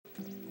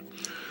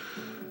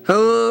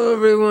Hello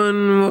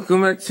everyone,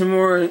 welcome back to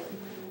more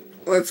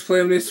Let's Play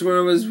Amnesia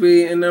World as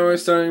we, and now we're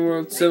starting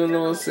World 7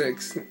 Level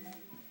 6.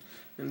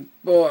 And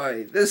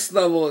boy, this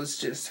level is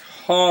just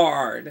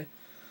hard.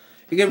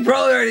 You can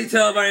probably already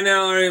tell by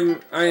now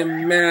I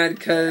am mad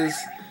because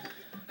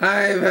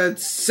I've had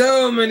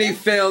so many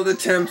failed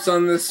attempts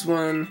on this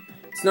one.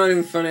 It's not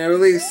even funny. I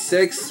released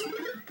 6.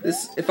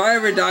 If I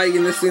ever die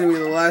again, this is going to be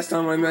the last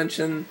time I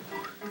mention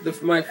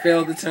my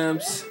failed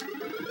attempts.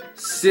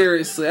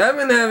 Seriously, I've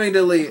been having to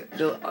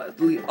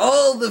delete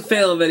all the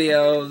fail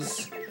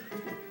videos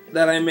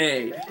that I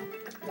made.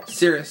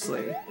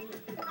 Seriously.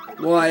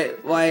 Why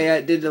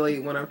I did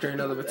delete one after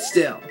another, but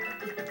still.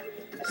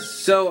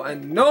 So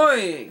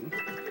annoying!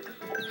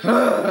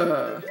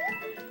 Yeah,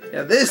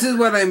 this is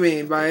what I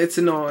mean by it's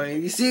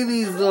annoying. You see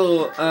these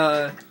little,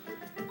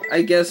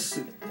 I guess,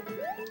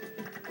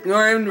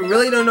 I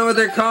really don't know what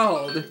they're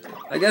called.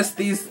 I guess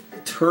these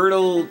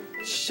turtle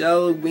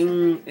shell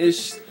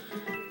wing-ish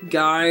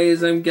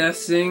guys, I'm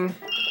guessing.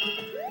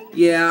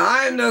 Yeah,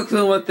 I have no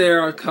clue what they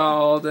are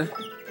called.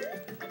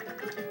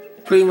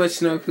 Pretty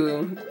much no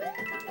clue.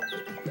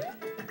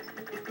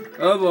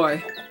 Oh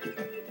boy.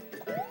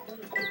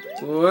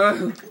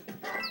 Whoa.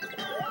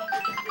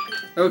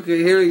 Okay,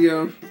 here we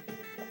go.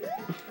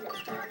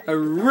 I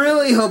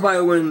really hope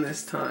I win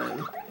this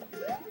time.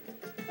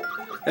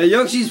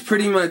 Yoshi's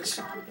pretty much...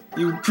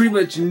 You pretty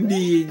much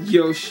need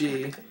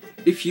Yoshi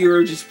if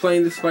you're just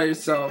playing this by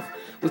yourself.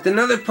 With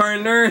another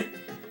partner,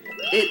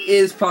 it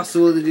is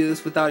possible to do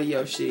this without a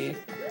Yoshi.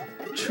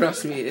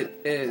 Trust me, it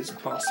is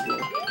possible.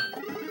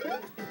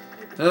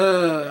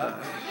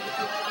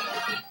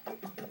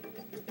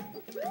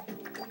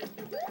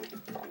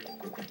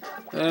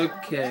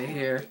 Okay,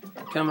 here.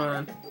 Come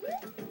on.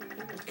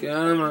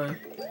 Come on.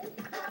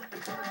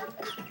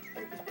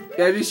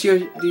 Yeah, just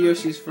do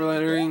Yoshi's for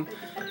lettering.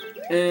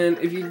 And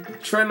if you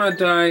try not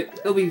to die,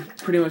 it'll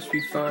pretty much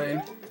be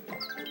fine.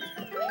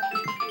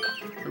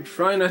 I'm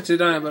trying not to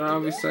die, but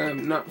obviously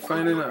I'm not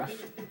fine enough.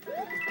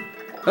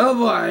 Oh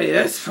boy,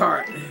 this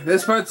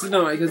part's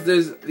annoying because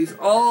there's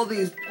all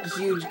these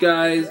huge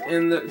guys,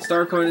 and the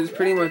star coin is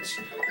pretty much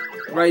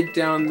right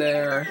down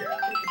there,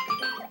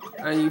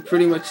 and you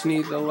pretty much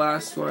need the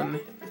last one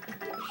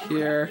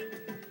here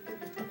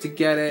to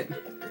get it.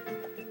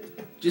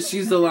 Just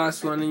use the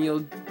last one, and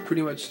you'll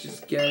pretty much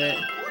just get it.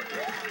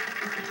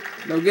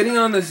 Now, getting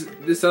on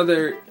this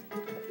other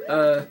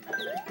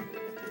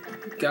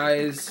guy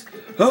is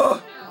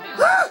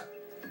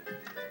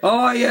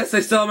oh yes,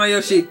 I still have my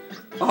Yoshi.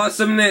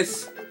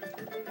 Awesomeness!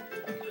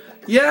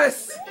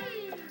 Yes!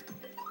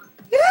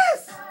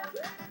 Yes!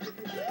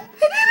 I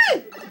did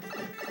it!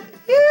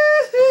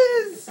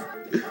 Yes!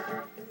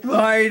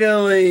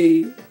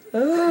 Finally!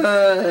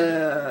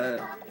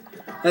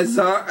 As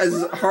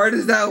hard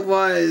as that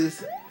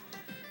was,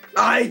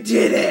 I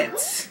did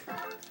it!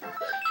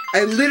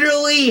 I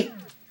literally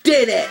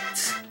did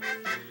it!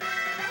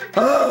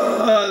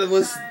 Oh,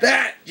 was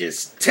that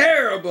just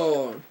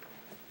terrible?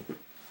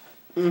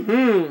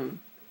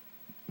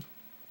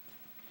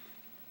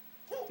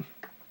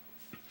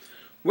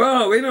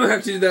 Well, we don't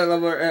have to do that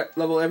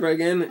level ever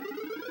again.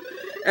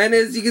 And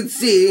as you can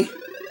see,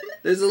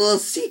 there's a little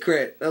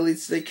secret that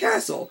leads to the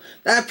castle.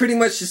 That pretty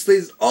much just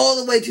leads all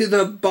the way to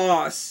the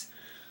boss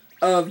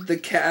of the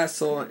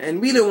castle.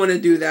 And we don't want to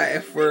do that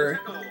if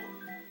we're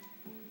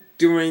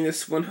doing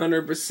this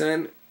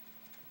 100%.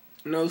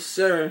 No,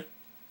 sir.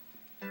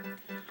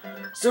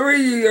 So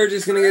we are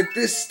just going to get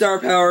this star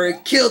power,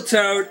 kill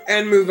Toad,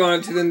 and move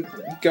on to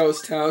the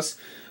ghost house,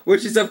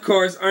 which is, of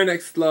course, our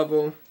next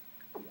level.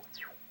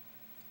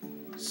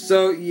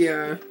 So,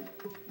 yeah.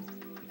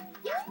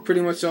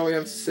 Pretty much all we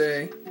have to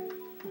say.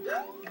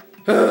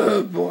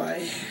 Oh,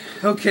 boy.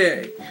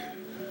 Okay.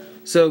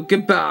 So,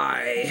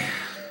 goodbye.